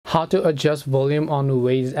How to adjust volume on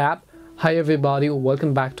Waze app. Hi everybody,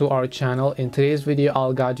 welcome back to our channel. In today's video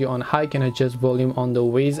I'll guide you on how you can adjust volume on the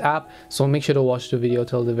Waze app, so make sure to watch the video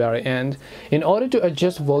till the very end. In order to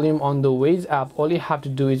adjust volume on the Waze app, all you have to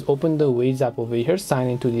do is open the Waze app over here, sign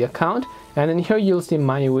into the account, and then here you'll see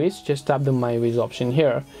My Waze. Just tap the My Waze option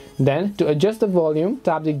here. Then to adjust the volume,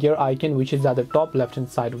 tap the gear icon which is at the top left hand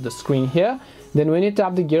side of the screen here. Then when you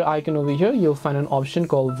tap the gear icon over here, you'll find an option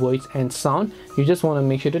called voice and sound. You just want to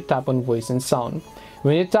make sure to tap on voice and sound.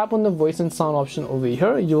 When you tap on the voice and sound option over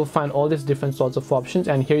here, you will find all these different sorts of options,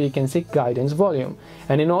 and here you can see guidance volume.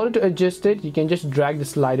 And in order to adjust it, you can just drag the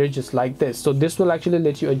slider just like this. So this will actually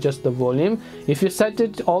let you adjust the volume. If you set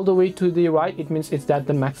it all the way to the right, it means it's at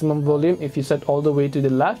the maximum volume. If you set all the way to the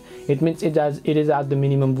left, it means it is at the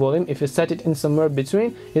minimum volume. If you set it in somewhere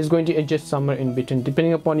between, it's going to adjust somewhere in between.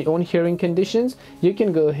 Depending upon your own hearing conditions, you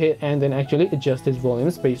can go ahead and then actually adjust these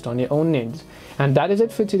volumes based on your own needs. And that is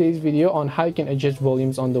it for today's video on how you can adjust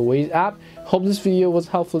volumes on the Waze app. Hope this video was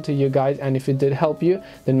helpful to you guys, and if it did help you,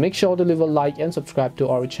 then make sure to leave a like and subscribe to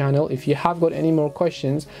our channel. If you have got any more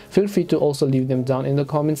questions, feel free to also leave them down in the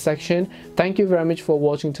comment section. Thank you very much for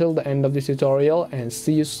watching till the end of this tutorial, and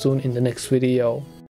see you soon in the next video.